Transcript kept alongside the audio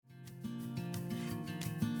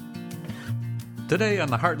Today on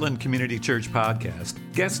the Heartland Community Church podcast,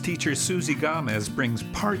 guest teacher Susie Gomez brings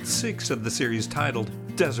part 6 of the series titled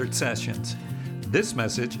Desert Sessions. This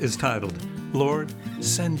message is titled, Lord,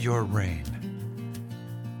 Send Your Rain.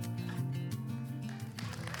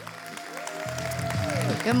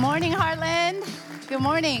 Good morning, Heartland. Good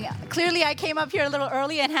morning. Clearly, I came up here a little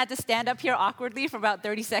early and had to stand up here awkwardly for about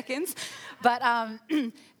 30 seconds. But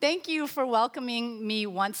thank you for welcoming me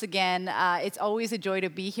once again. It's always a joy to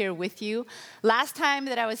be here with you. Last time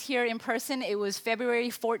that I was here in person, it was February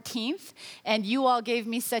 14th, and you all gave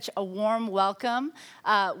me such a warm welcome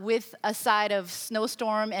with a side of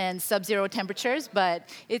snowstorm and sub-zero temperatures, but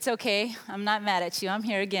it's okay. I'm not mad at you. I'm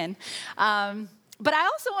here again. But I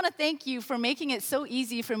also want to thank you for making it so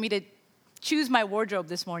easy for me to choose my wardrobe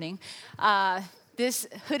this morning. This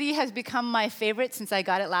hoodie has become my favorite since I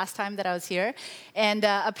got it last time that I was here. And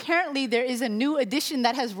apparently there is a new edition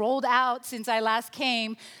that has rolled out since I last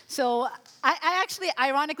came. So I actually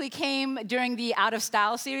ironically came during the Out of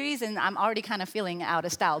Style series, and I'm already kind of feeling out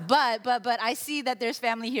of style. But I see that there's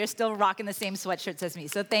family here still rocking the same sweatshirts as me.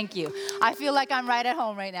 So thank you. I feel like I'm right at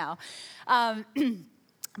home right now.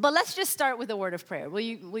 But let's just start with a word of prayer. Will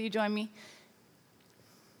you join me?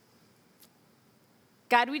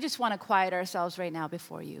 God, we just want to quiet ourselves right now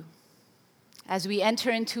before you. As we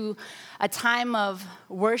enter into a time of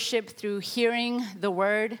worship through hearing the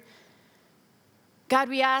word, God,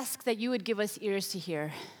 we ask that you would give us ears to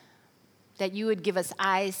hear, that you would give us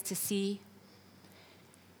eyes to see.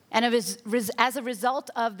 And as a result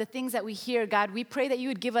of the things that we hear, God, we pray that you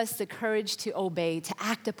would give us the courage to obey, to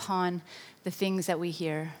act upon the things that we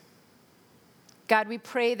hear. God, we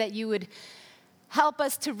pray that you would help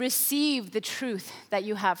us to receive the truth that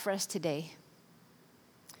you have for us today.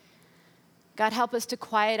 God, help us to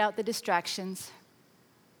quiet out the distractions.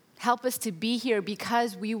 Help us to be here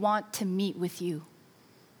because we want to meet with you.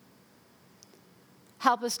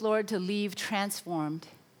 Help us, Lord, to leave transformed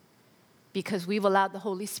because we've allowed the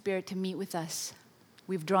Holy Spirit to meet with us.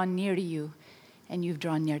 We've drawn near to you, and you've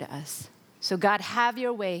drawn near to us. So God, have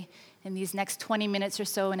your way in these next 20 minutes or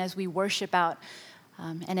so, and as we worship out,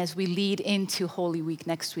 and as we lead into Holy Week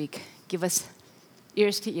next week, give us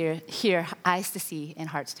ears to hear, eyes to see, and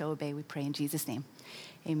hearts to obey. We pray in Jesus' name.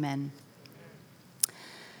 Amen.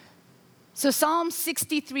 So Psalm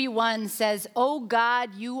 63:1 says, "O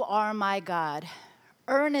God, you are my God.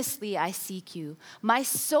 Earnestly I seek you. My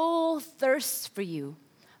soul thirsts for you.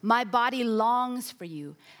 My body longs for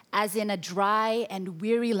you, as in a dry and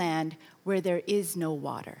weary land where there is no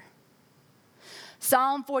water."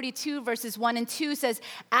 Psalm 42 verses 1 and 2 says,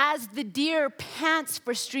 "As the deer pants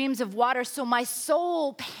for streams of water, so my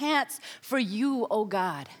soul pants for you, O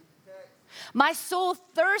God. My soul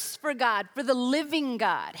thirsts for God, for the living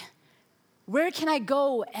God. Where can I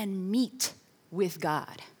go and meet with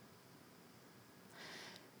God?"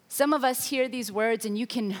 Some of us hear these words and you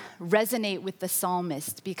can resonate with the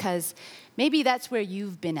psalmist because maybe that's where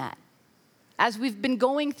you've been at. As we've been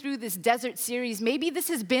going through this desert series, maybe this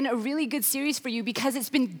has been a really good series for you because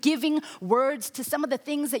it's been giving words to some of the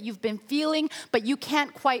things that you've been feeling, but you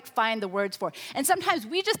can't quite find the words for. And sometimes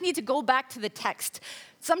we just need to go back to the text.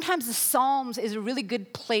 Sometimes the Psalms is a really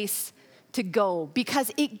good place to go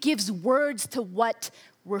because it gives words to what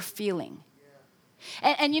we're feeling.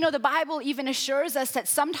 And you know, the Bible even assures us that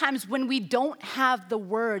sometimes when we don't have the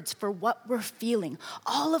words for what we're feeling,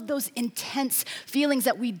 all of those intense feelings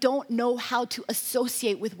that we don't know how to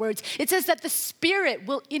associate with words, it says that the Spirit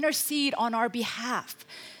will intercede on our behalf.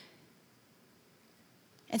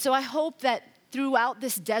 And so I hope that throughout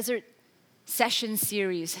this Desert Session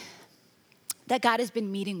series, that God has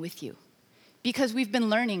been meeting with you because we've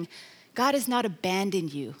been learning God has not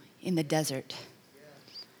abandoned you in the desert.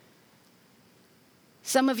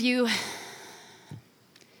 Some of you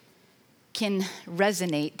can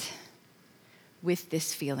resonate with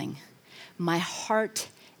this feeling. My heart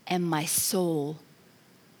and my soul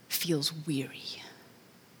feels weary.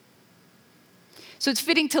 So it's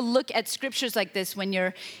fitting to look at scriptures like this when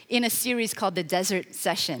you're in a series called the Desert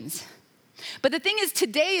Sessions. But the thing is,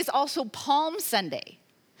 today is also Palm Sunday.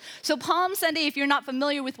 So Palm Sunday, if you're not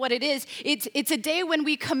familiar with what it is, it's a day when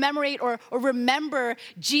we commemorate or remember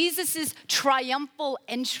Jesus' triumphal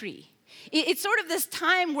entry. It's sort of this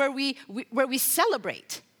time where we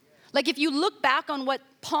celebrate. Like if you look back on what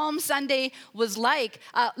Palm Sunday was like,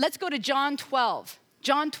 let's go to John 12.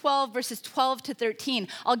 John 12, verses 12 to 13.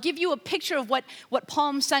 I'll give you a picture of what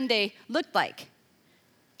Palm Sunday looked like.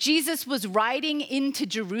 Jesus was riding into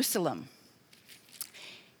Jerusalem.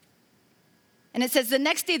 And it says, the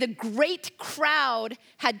next day, the great crowd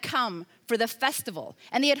had come for the festival,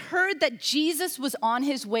 and they had heard that Jesus was on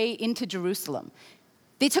his way into Jerusalem.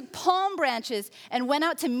 They took palm branches and went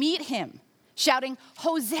out to meet him, shouting,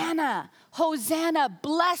 "Hosanna, Hosanna,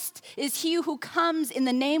 blessed is he who comes in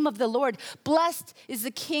the name of the Lord. Blessed is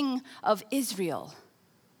the King of Israel."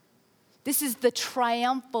 This is the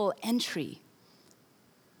triumphal entry.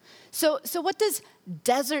 So what does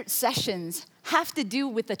Desert Sessions have to do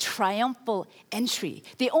with the triumphal entry?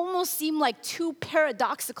 They almost seem like two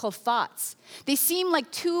paradoxical thoughts. They seem like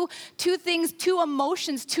two things, two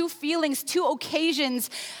emotions, two feelings, two occasions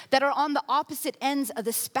that are on the opposite ends of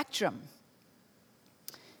the spectrum.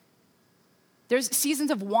 There's seasons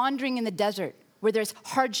of wandering in the desert where there's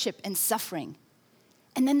hardship and suffering.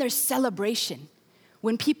 And then there's celebration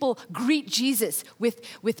when people greet Jesus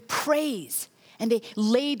with praise and they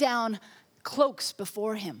lay down cloaks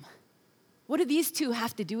before him. What do these two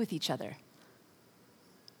have to do with each other?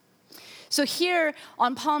 So here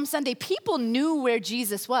on Palm Sunday, people knew where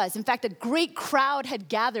Jesus was. In fact, a great crowd had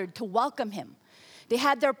gathered to welcome him. They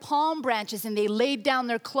had their palm branches and they laid down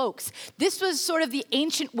their cloaks. This was sort of the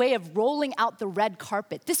ancient way of rolling out the red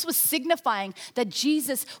carpet. This was signifying that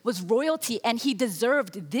Jesus was royalty and he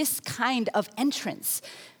deserved this kind of entrance.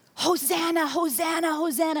 Hosanna, Hosanna,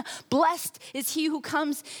 Hosanna. Blessed is he who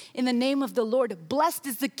comes in the name of the Lord. Blessed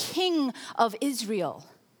is the King of Israel.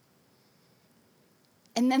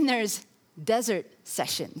 And then there's Desert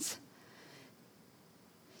Sessions.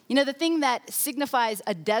 You know, the thing that signifies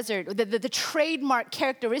a desert, the trademark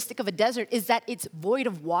characteristic of a desert is that it's void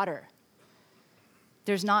of water.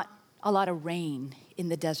 There's not a lot of rain in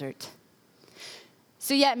the desert.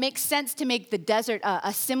 So yeah, it makes sense to make the desert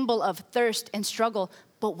a symbol of thirst and struggle,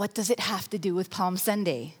 but what does it have to do with Palm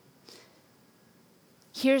Sunday?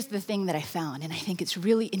 Here's the thing that I found, and I think it's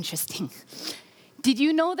really interesting. Did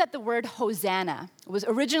you know that the word Hosanna was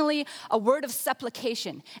originally a word of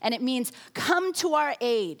supplication, and it means, come to our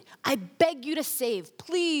aid. I beg you to save.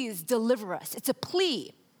 Please deliver us. It's a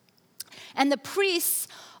plea. And the priests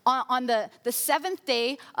on the seventh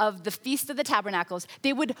day of the Feast of the Tabernacles,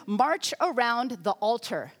 they would march around the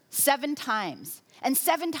altar 7 times. And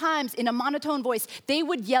 7 times in a monotone voice, they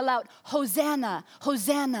would yell out, Hosanna,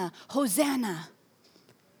 Hosanna, Hosanna.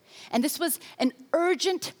 And this was an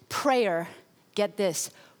urgent prayer, get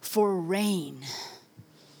this, for rain.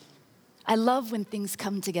 I love when things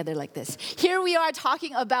come together like this. Here we are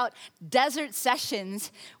talking about Desert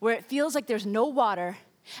Sessions where it feels like there's no water.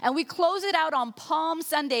 And we close it out on Palm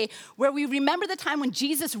Sunday where we remember the time when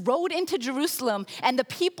Jesus rode into Jerusalem and the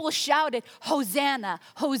people shouted, Hosanna,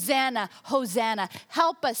 Hosanna, Hosanna.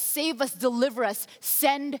 Help us, save us, deliver us,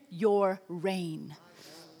 send your rain.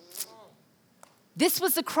 This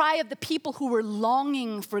was the cry of the people who were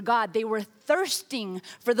longing for God. They were thirsting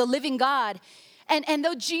for the living God. And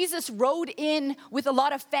though Jesus rode in with a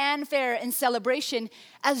lot of fanfare and celebration,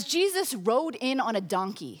 as Jesus rode in on a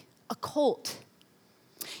donkey, a colt,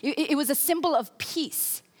 it was a symbol of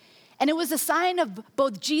peace. And it was a sign of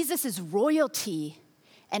both Jesus' royalty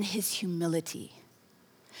and his humility.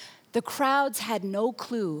 The crowds had no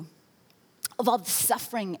clue of all the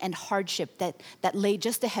suffering and hardship that lay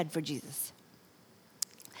just ahead for Jesus.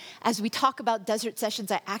 As we talk about Desert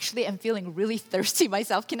Sessions, I actually am feeling really thirsty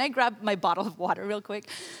myself. Can I grab my bottle of water real quick?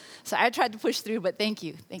 So I tried to push through, but thank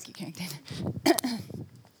you. Thank you, Carrington.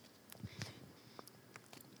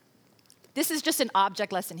 This is just an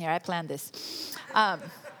object lesson here. I planned this.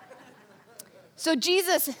 So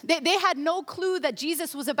Jesus, they had no clue that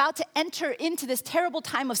Jesus was about to enter into this terrible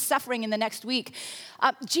time of suffering in the next week.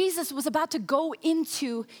 Jesus was about to go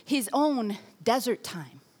into his own desert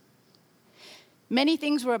time. Many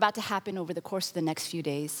things were about to happen over the course of the next few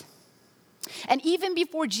days. And even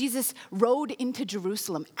before Jesus rode into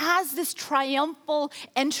Jerusalem, as this triumphal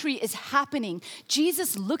entry is happening,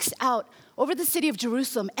 Jesus looks out over the city of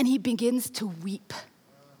Jerusalem and he begins to weep.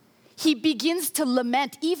 He begins to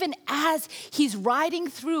lament even as he's riding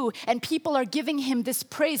through and people are giving him this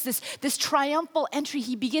praise, this triumphal entry.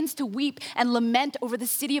 He begins to weep and lament over the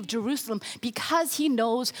city of Jerusalem because he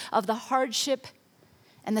knows of the hardship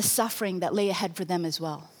and the suffering that lay ahead for them as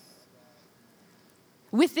well.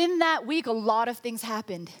 Within that week, a lot of things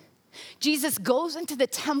happened. Jesus goes into the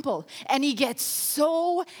temple and he gets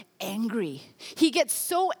so angry. He gets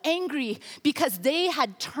so angry because they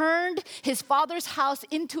had turned his father's house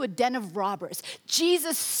into a den of robbers.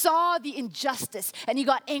 Jesus saw the injustice and he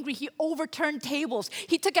got angry. He overturned tables.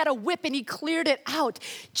 He took out a whip and he cleared it out.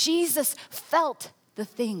 Jesus felt the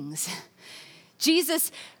things.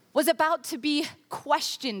 Jesus was about to be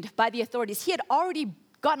questioned by the authorities. He had already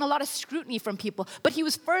gotten a lot of scrutiny from people, but he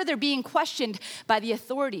was further being questioned by the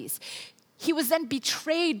authorities. He was then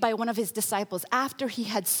betrayed by one of his disciples after he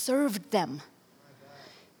had served them.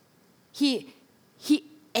 He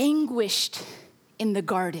anguished in the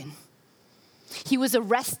garden. He was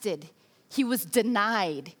arrested. He was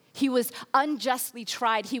denied. He was unjustly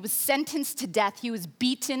tried. He was sentenced to death. He was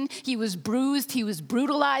beaten. He was bruised. He was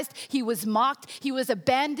brutalized. He was mocked. He was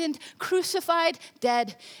abandoned, crucified,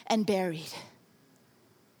 dead, and buried.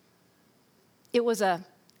 It was a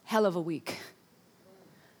hell of a week.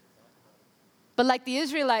 But like the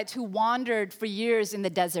Israelites who wandered for years in the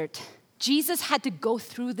desert, Jesus had to go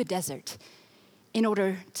through the desert in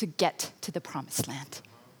order to get to the promised land.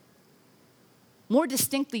 More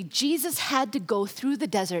distinctly, Jesus had to go through the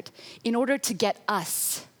desert in order to get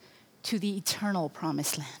us to the eternal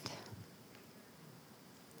promised land.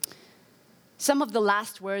 Some of the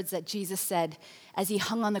last words that Jesus said as he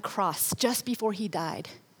hung on the cross just before he died,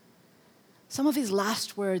 some of his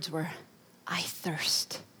last words were, "I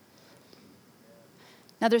thirst."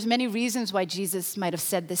 Now, there's many reasons why Jesus might have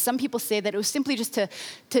said this. Some people say that it was simply just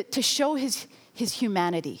to show his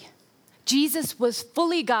humanity. Jesus was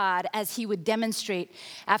fully God, as he would demonstrate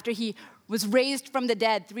after he was raised from the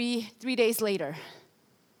dead three days later.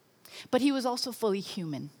 But he was also fully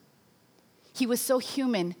human. He was so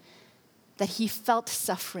human that he felt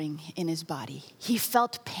suffering in his body. He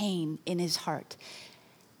felt pain in his heart.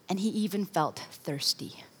 And he even felt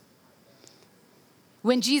thirsty.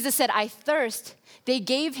 When Jesus said, "I thirst," they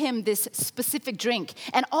gave him this specific drink.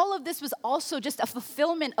 And all of this was also just a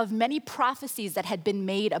fulfillment of many prophecies that had been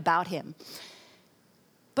made about him.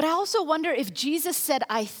 But I also wonder if Jesus said,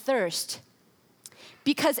 "I thirst,"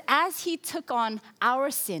 because as he took on our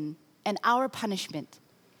sin and our punishment,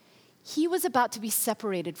 he was about to be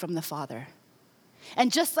separated from the Father.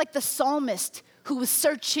 And just like the psalmist who was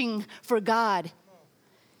searching for God,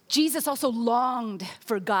 Jesus also longed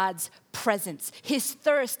for God's presence. His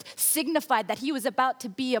thirst signified that he was about to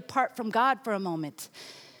be apart from God for a moment.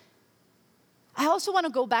 I also want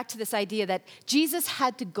to go back to this idea that Jesus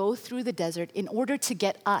had to go through the desert in order to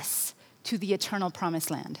get us to the eternal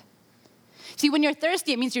promised land. See, when you're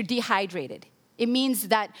thirsty, it means you're dehydrated. It means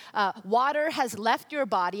that water has left your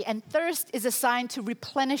body, and thirst is a sign to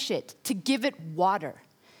replenish it, to give it water.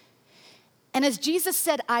 And as Jesus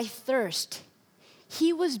said, "I thirst,"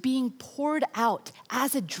 he was being poured out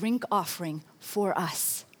as a drink offering for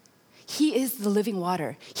us. He is the living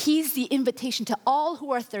water. He's the invitation to all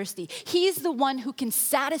who are thirsty. He's the one who can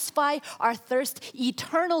satisfy our thirst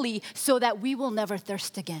eternally so that we will never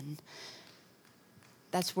thirst again.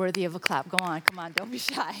 That's worthy of a clap. Go on, come on, don't be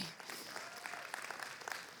shy.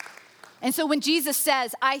 And so when Jesus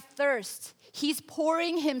says, "I thirst," he's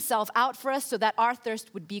pouring himself out for us so that our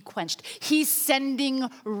thirst would be quenched. He's sending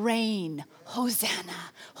rain.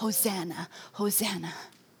 Hosanna, Hosanna, Hosanna.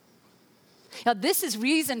 Now, this is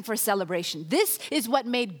reason for celebration. This is what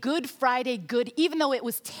made Good Friday good, even though it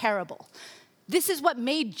was terrible. This is what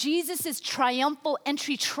made Jesus' triumphal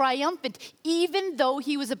entry triumphant, even though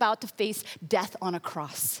he was about to face death on a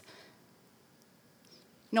cross.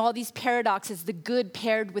 You know, all these paradoxes, the good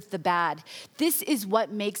paired with the bad. This is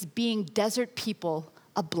what makes being desert people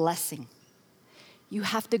a blessing. You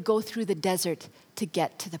have to go through the desert to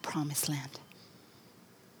get to the promised land.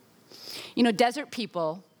 You know, desert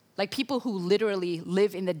people, like people who literally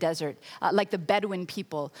live in the desert, like the Bedouin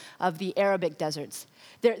people of the Arabic deserts,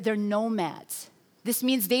 they're nomads. This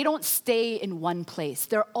means they don't stay in one place.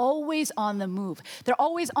 They're always on the move. They're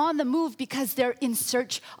always on the move because they're in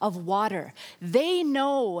search of water. They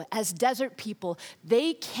know, as desert people,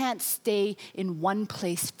 they can't stay in one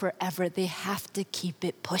place forever. They have to keep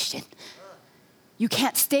it pushing. You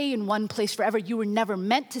can't stay in one place forever. You were never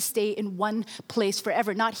meant to stay in one place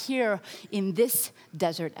forever, not here in this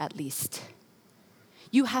desert at least.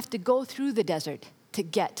 You have to go through the desert to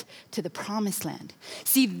get to the promised land.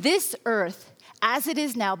 See, this earth, as it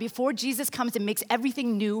is now, before Jesus comes and makes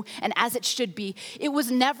everything new and as it should be, it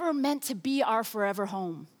was never meant to be our forever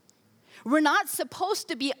home. We're not supposed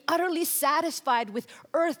to be utterly satisfied with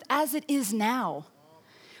earth as it is now.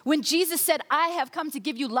 When Jesus said, "I have come to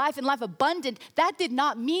give you life and life abundant," that did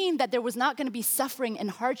not mean that there was not going to be suffering and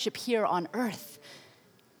hardship here on earth.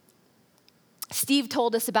 Steve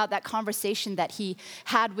told us about that conversation that he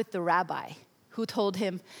had with the rabbi who told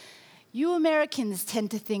him, "You Americans tend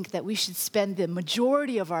to think that we should spend the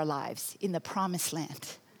majority of our lives in the promised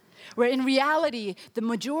land, where in reality, the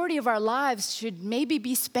majority of our lives should maybe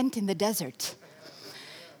be spent in the desert."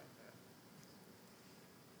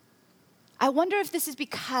 I wonder if this is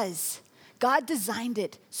because God designed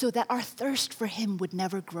it so that our thirst for him would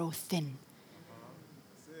never grow thin.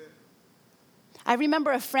 I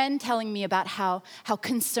remember a friend telling me about how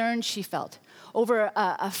concerned she felt over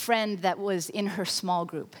a friend that was in her small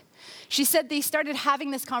group. She said they started having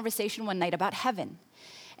this conversation one night about heaven.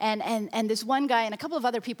 and this one guy and a couple of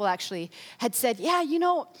other people actually had said, yeah,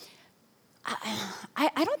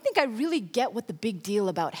 I don't think I really get what the big deal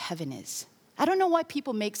about heaven is. I don't know why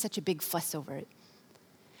people make such a big fuss over it.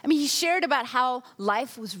 I mean, he shared about how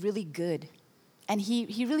life was really good, and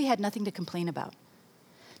he really had nothing to complain about.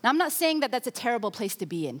 Now, I'm not saying that that's a terrible place to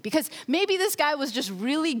be in, because maybe this guy was just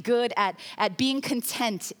really good at being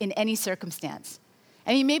content in any circumstance.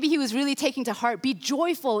 I mean, maybe he was really taking to heart, be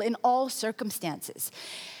joyful in all circumstances.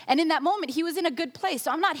 And in that moment, he was in a good place,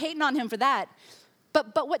 so I'm not hating on him for that.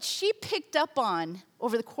 But what she picked up on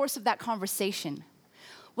over the course of that conversation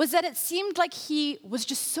was that it seemed like he was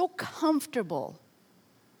just so comfortable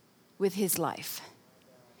with his life.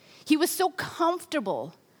 He was so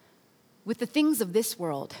comfortable with the things of this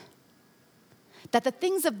world that the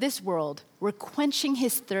things of this world were quenching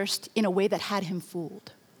his thirst in a way that had him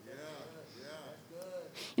fooled.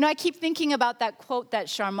 I keep thinking about that quote that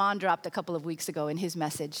Sharman dropped a couple of weeks ago in his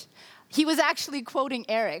message. He was actually quoting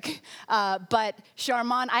Eric, but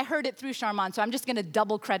Sharman, I heard it through Sharman, so I'm just going to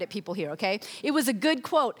double credit people here, okay? It was a good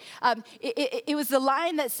quote. It was the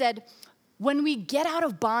line that said, when we get out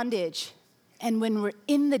of bondage and when we're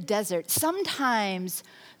in the desert, sometimes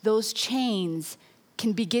those chains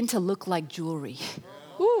can begin to look like jewelry.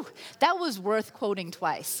 Ooh, that was worth quoting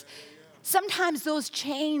twice. Sometimes those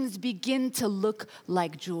chains begin to look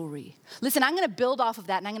like jewelry. Listen, I'm going to build off of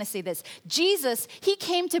that, and I'm going to say this. Jesus, he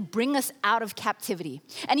came to bring us out of captivity,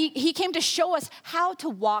 and he came to show us how to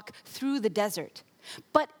walk through the desert.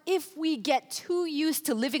 But if we get too used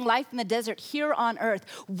to living life in the desert here on earth,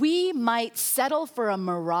 we might settle for a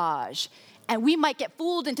mirage, and we might get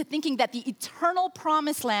fooled into thinking that the eternal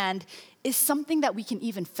promised land is something that we can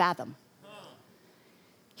even fathom.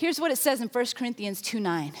 Here's what it says in 1 Corinthians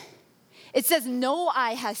 2:9. It says, no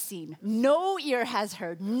eye has seen, no ear has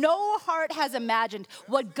heard, no heart has imagined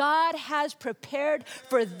what God has prepared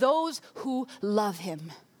for those who love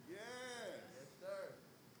him. Yes.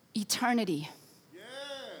 Eternity,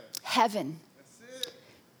 heaven,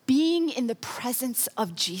 being in the presence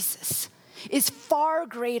of Jesus is far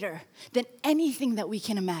greater than anything that we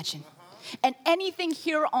can imagine. And anything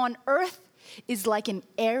here on earth is like an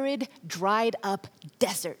arid, dried up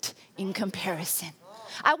desert in comparison.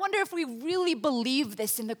 I wonder if we really believe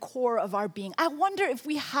this in the core of our being. I wonder if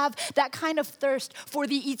we have that kind of thirst for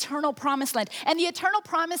the eternal promised land. And the eternal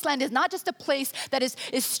promised land is not just a place that is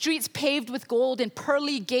streets paved with gold and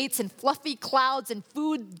pearly gates and fluffy clouds and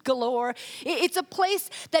food galore. It's a place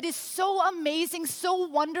that is so amazing, so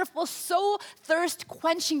wonderful, so thirst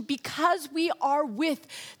quenching because we are with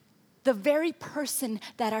the very person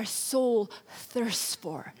that our soul thirsts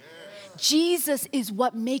for. Jesus is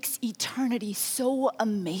what makes eternity so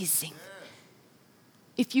amazing.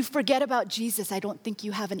 If you forget about Jesus, I don't think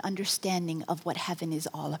you have an understanding of what heaven is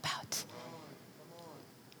all about.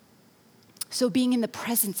 So being in the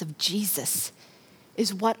presence of Jesus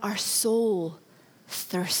is what our soul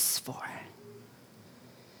thirsts for.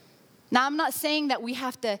 Now, I'm not saying that we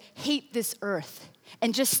have to hate this earth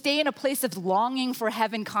and just stay in a place of longing for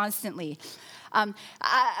heaven constantly.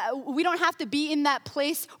 We don't have to be in that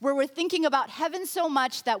place where we're thinking about heaven so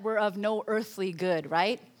much that we're of no earthly good,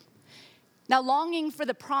 right? Now, longing for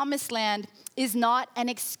the promised land is not an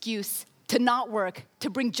excuse to not work, to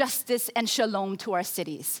bring justice and shalom to our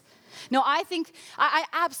cities. No, I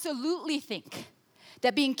absolutely think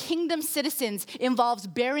that being kingdom citizens involves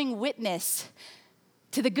bearing witness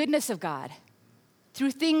to the goodness of God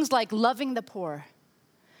through things like loving the poor,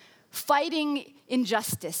 fighting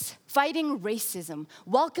injustice, fighting racism,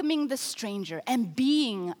 welcoming the stranger, and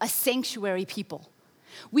being a sanctuary people.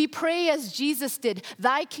 We pray as Jesus did,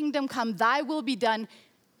 thy kingdom come, thy will be done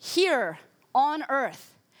here on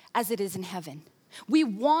earth as it is in heaven. We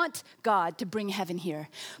want God to bring heaven here.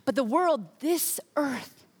 But the world, this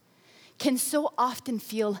earth, can so often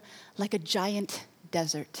feel like a giant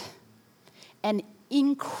desert, an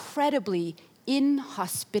incredibly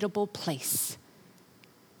inhospitable place.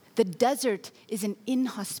 The desert is an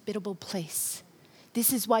inhospitable place.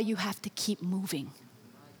 This is why you have to keep moving.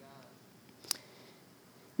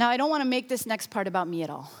 Now, I don't want to make this next part about me at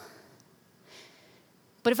all.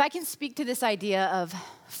 But if I can speak to this idea of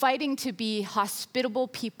fighting to be hospitable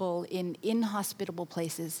people in inhospitable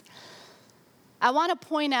places, I want to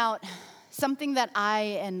point out something that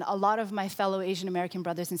I and a lot of my fellow Asian American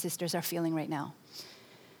brothers and sisters are feeling right now.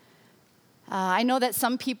 I know that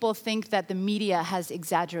some people think that the media has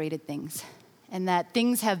exaggerated things and that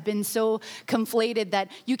things have been so conflated that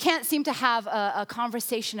you can't seem to have a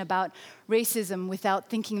conversation about racism without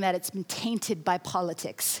thinking that it's been tainted by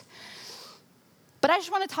politics. But I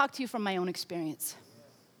just want to talk to you from my own experience.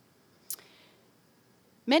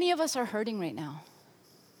 Many of us are hurting right now.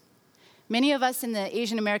 Many of us in the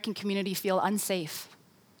Asian American community feel unsafe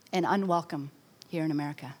and unwelcome here in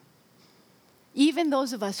America. Even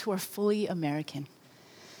those of us who are fully American.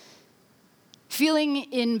 Feeling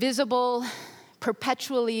invisible,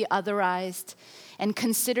 perpetually otherized, and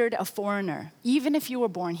considered a foreigner, even if you were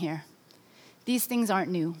born here. These things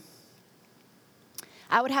aren't new.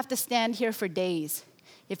 I would have to stand here for days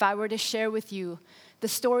if I were to share with you the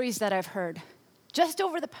stories that I've heard just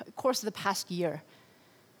over the course of the past year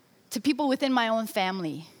to people within my own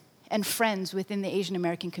family and friends within the Asian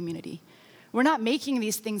American community. We're not making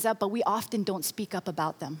these things up, but we often don't speak up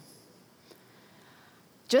about them.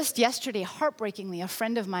 Just yesterday, heartbreakingly, a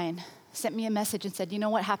friend of mine sent me a message and said, "You know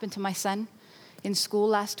what happened to my son in school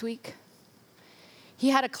last week?"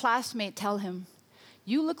 He had a classmate tell him,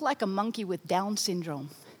 "You look like a monkey with Down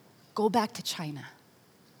syndrome. Go back to China."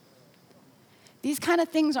 These kind of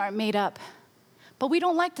things aren't made up, but we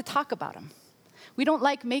don't like to talk about them. We don't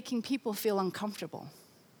like making people feel uncomfortable.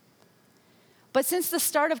 But since the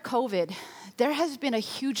start of COVID, there has been a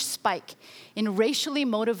huge spike in racially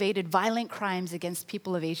motivated violent crimes against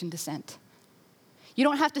people of Asian descent. You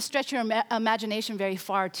don't have to stretch your imagination very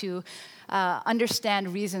far to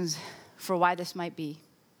understand reasons for why this might be.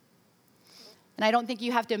 And I don't think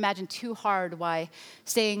you have to imagine too hard why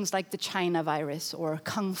sayings like the China virus or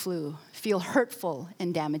Kung flu feel hurtful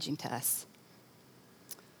and damaging to us.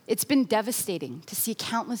 It's been devastating to see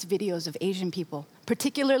countless videos of Asian people,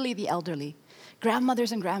 particularly the elderly,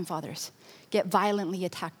 grandmothers and grandfathers, get violently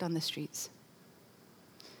attacked on the streets.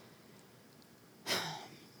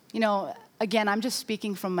 You know, again, I'm just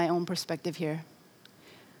speaking from my own perspective here.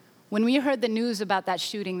 When we heard the news about that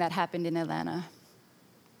shooting that happened in Atlanta,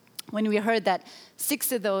 when we heard that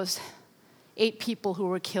 6 of those 8 people who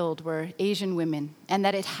were killed were Asian women, and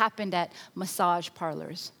that it happened at massage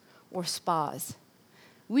parlors or spas,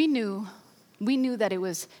 we knew that it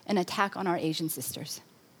was an attack on our Asian sisters.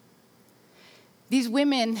 These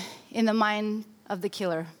women, in the mind of the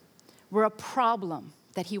killer, were a problem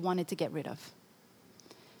that he wanted to get rid of.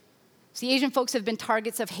 See, Asian folks have been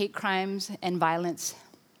targets of hate crimes and violence,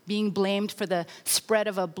 being blamed for the spread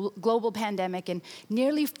of a global pandemic, and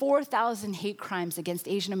nearly 4,000 hate crimes against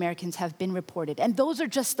Asian Americans have been reported, and those are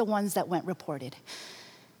just the ones that went reported.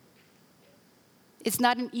 It's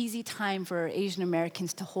not an easy time for Asian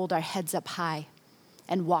Americans to hold our heads up high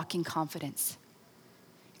and walk in confidence.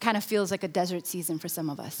 It kind of feels like a desert season for some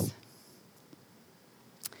of us.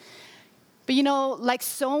 But you know, like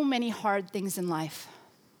so many hard things in life,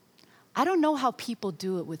 I don't know how people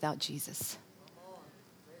do it without Jesus.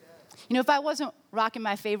 You know, if I wasn't rocking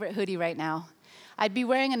my favorite hoodie right now, I'd be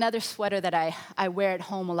wearing another sweater that I wear at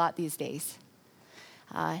home a lot these days.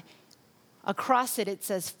 Across it, it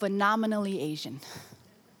says, "Phenomenally Asian."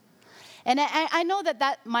 And I know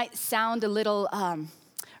that might sound a little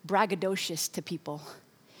braggadocious to people.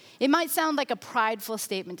 It might sound like a prideful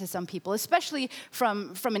statement to some people, especially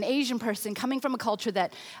from an Asian person coming from a culture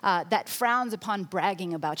that frowns upon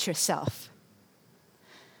bragging about yourself.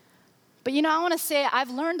 But you know, I want to say I've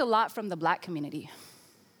learned a lot from the Black community.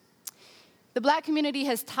 The Black community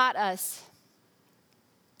has taught us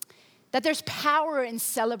that there's power in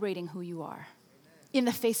celebrating who you are in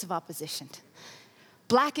the face of opposition.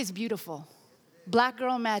 Black is beautiful. Black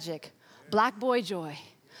girl magic. Black boy joy.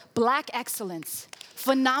 Black excellence.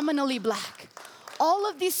 Phenomenally Black. All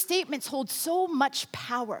of these statements hold so much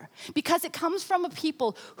power because it comes from a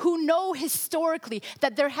people who know historically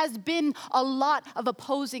that there has been a lot of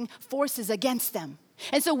opposing forces against them.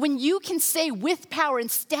 And so when you can say with power and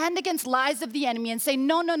stand against lies of the enemy and say,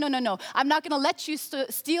 no, I'm not going to let you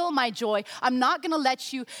steal my joy. I'm not going to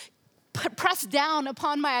let you press down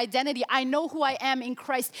upon my identity. I know who I am in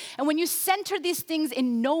Christ. And when you center these things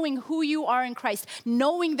in knowing who you are in Christ,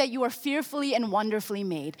 knowing that you are fearfully and wonderfully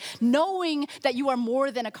made, knowing that you are more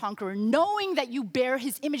than a conqueror, knowing that you bear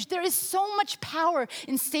his image, there is so much power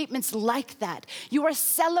in statements like that. You are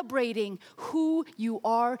celebrating who you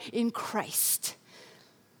are in Christ.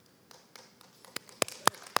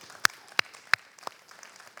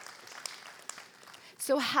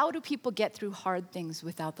 So how do people get through hard things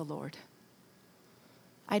without the Lord?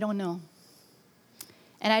 I don't know.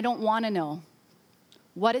 And I don't want to know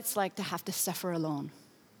what it's like to have to suffer alone.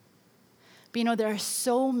 But you know, there are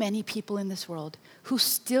so many people in this world who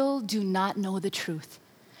still do not know the truth,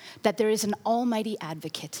 that there is an almighty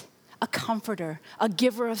advocate, a comforter, a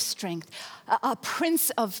giver of strength, a prince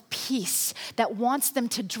of peace that wants them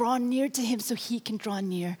to draw near to him so he can draw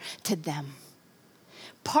near to them.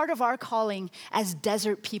 Part of our calling as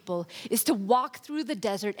desert people is to walk through the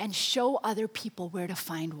desert and show other people where to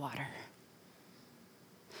find water.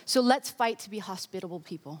 So let's fight to be hospitable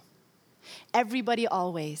people. Everybody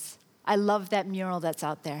always, I love that mural that's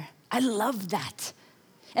out there. I love that.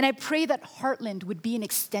 And I pray that Heartland would be an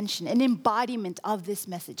extension, an embodiment of this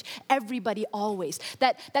message. Everybody always.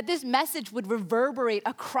 That this message would reverberate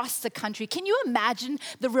across the country. Can you imagine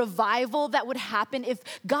the revival that would happen if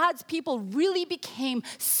God's people really became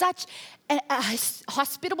such a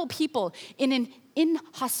hospitable people in an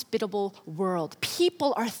inhospitable world?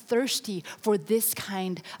 People are thirsty for this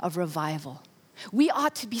kind of revival. We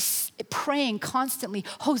ought to be praying constantly,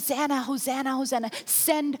 Hosanna, Hosanna, Hosanna.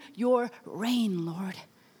 Send your rain, Lord.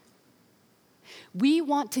 We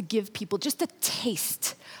want to give people just a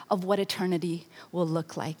taste of what eternity will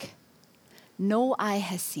look like. No eye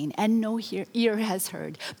has seen and no ear has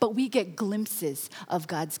heard, but we get glimpses of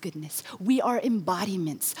God's goodness. We are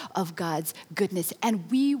embodiments of God's goodness, and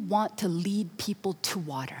we want to lead people to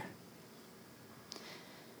water.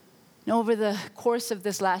 Now, over the course of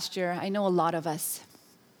this last year, I know a lot of us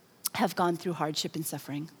have gone through hardship and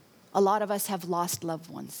suffering. A lot of us have lost loved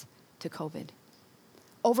ones to COVID.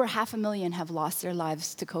 Over 500,000 have lost their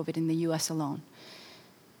lives to COVID in the US alone.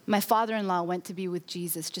 My father-in-law went to be with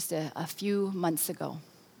Jesus just a few months ago.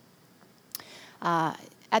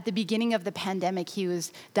 At the beginning of the pandemic, he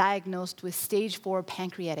was diagnosed with stage 4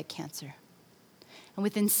 pancreatic cancer. And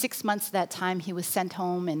within 6 months of that time, he was sent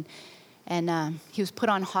home and he was put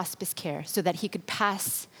on hospice care so that he could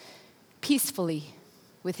pass peacefully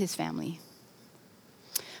with his family.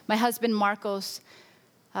 My husband, Marcos,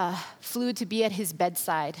 flew to be at his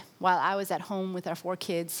bedside while I was at home with our 4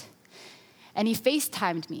 kids. And he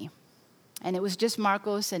FaceTimed me. And it was just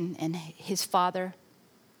Marcos and his father.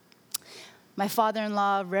 My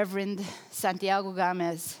father-in-law, Reverend Santiago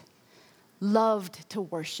Gomez, loved to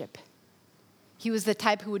worship. He was the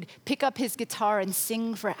type who would pick up his guitar and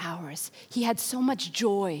sing for hours. He had so much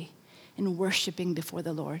joy in worshiping before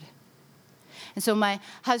the Lord. And so my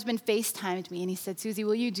husband FaceTimed me and he said, Susie,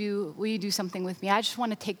 will you do something with me? I just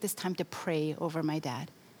want to take this time to pray over my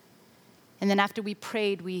dad. And then after we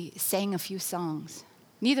prayed, we sang a few songs.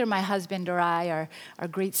 Neither my husband or I are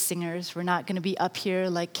great singers. We're not going to be up here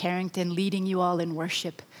like Carrington leading you all in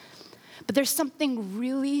worship. But there's something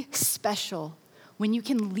really special when you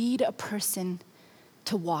can lead a person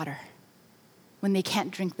to water when they can't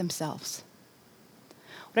drink themselves.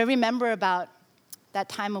 What I remember about that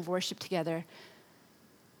time of worship together,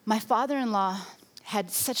 my father-in-law had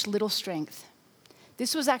such little strength.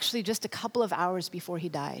 This was actually just a couple of hours before he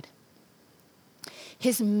died.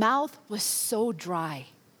 His mouth was so dry.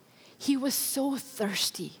 He was so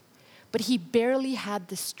thirsty, but he barely had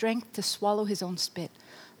the strength to swallow his own spit,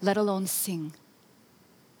 let alone sing.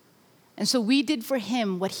 And so we did for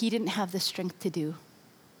him what he didn't have the strength to do.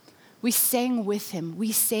 We sang with him,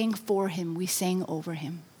 we sang for him, we sang over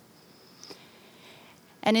him.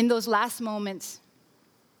 And in those last moments,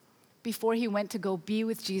 before he went to go be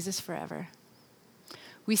with Jesus forever,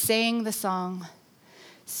 we sang the song,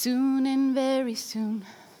 soon and very soon,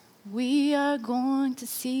 we are going to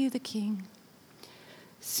see the King.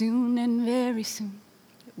 Soon and very soon,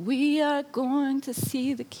 we are going to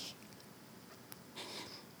see the King.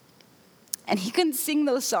 And he couldn't sing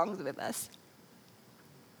those songs with us.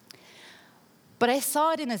 But I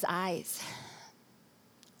saw it in his eyes.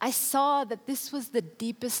 I saw that this was the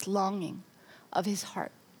deepest longing of his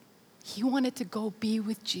heart. He wanted to go be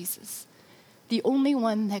with Jesus, the only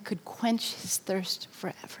one that could quench his thirst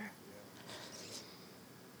forever.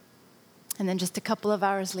 And then just a couple of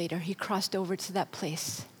hours later, he crossed over to that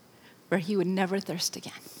place where he would never thirst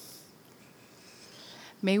again.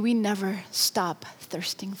 May we never stop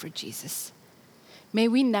thirsting for Jesus. May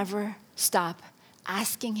we never stop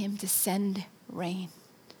asking him to send rain.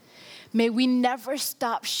 May we never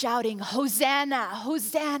stop shouting, Hosanna,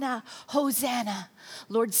 Hosanna, Hosanna.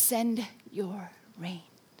 Lord, send your rain.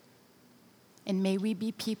 And may we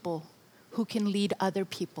be people who can lead other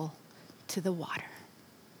people to the water.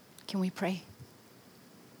 Can we pray?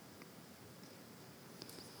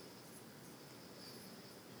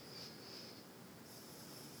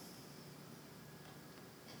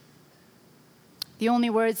 The only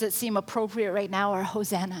words that seem appropriate right now are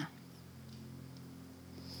Hosanna.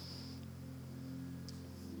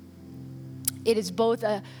 It is both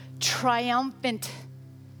a triumphant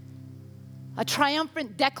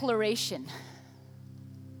declaration,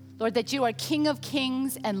 Lord, that you are King of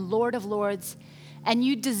kings and Lord of lords, and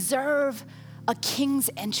you deserve a king's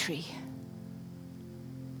entry.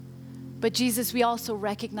 But Jesus, we also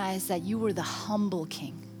recognize that you were the humble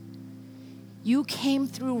king. You came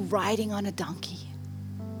through riding on a donkey.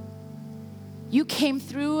 You came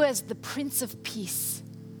through as the Prince of Peace.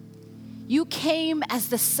 You came as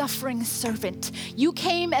the suffering servant. You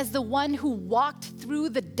came as the one who walked through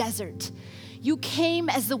the desert. You came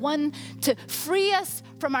as the one to free us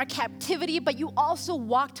from our captivity, but you also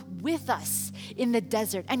walked with us in the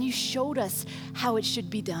desert, and you showed us how it should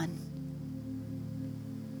be done.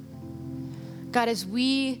 God, as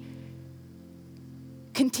we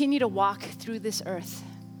continue to walk through this earth,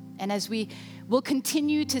 and as we will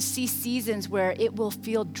continue to see seasons where it will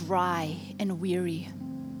feel dry and weary,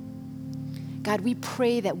 God, we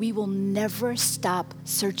pray that we will never stop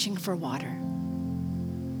searching for water.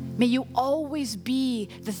 May you always be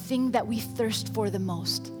the thing that we thirst for the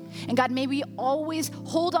most. And God, may we always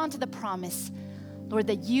hold on to the promise, Lord,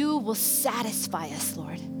 that you will satisfy us,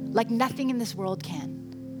 Lord, like nothing in this world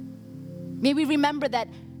can. May we remember that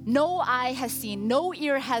no eye has seen, no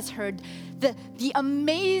ear has heard the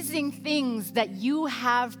amazing things that you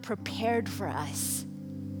have prepared for us.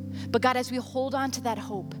 But God, as we hold on to that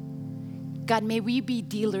hope, God, may we be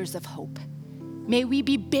dealers of hope. May we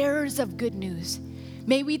be bearers of good news.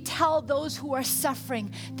 May we tell those who are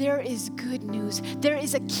suffering, there is good news. There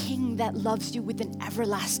is a king that loves you with an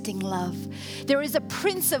everlasting love. There is a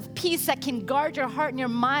Prince of Peace that can guard your heart and your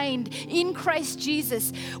mind in Christ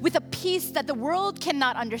Jesus with a peace that the world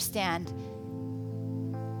cannot understand.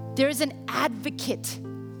 There is an advocate.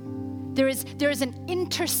 There is an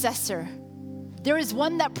intercessor. There is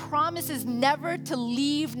one that promises never to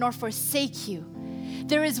leave nor forsake you.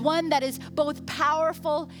 There is one that is both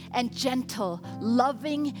powerful and gentle,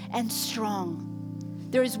 loving and strong.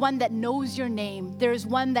 There is one that knows your name. There is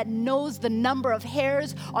one that knows the number of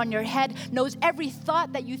hairs on your head, knows every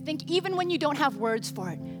thought that you think, even when you don't have words for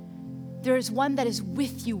it. There is one that is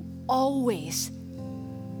with you always.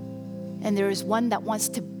 And there is one that wants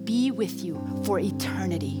to be with you for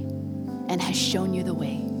eternity and has shown you the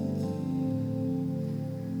way.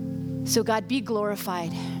 So God, be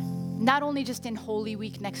glorified, not only just in Holy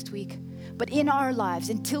Week next week, but in our lives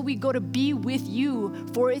until we go to be with you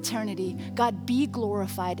for eternity. God, be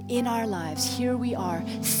glorified in our lives. Here we are.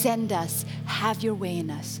 Send us. Have your way in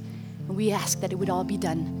us. And we ask that it would all be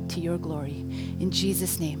done to your glory. In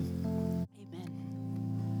Jesus' name, amen.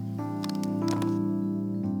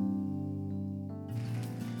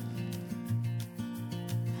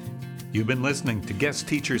 You've been listening to guest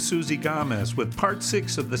teacher Susie Gomez with part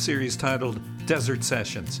 6 of the series titled Desert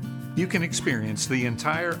Sessions. You can experience the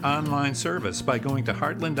entire online service by going to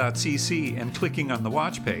heartland.cc and clicking on the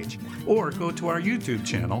watch page, or go to our YouTube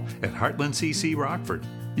channel at Heartland CC Rockford.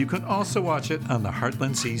 You can also watch it on the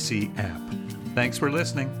Heartland CC app. Thanks for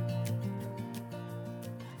listening.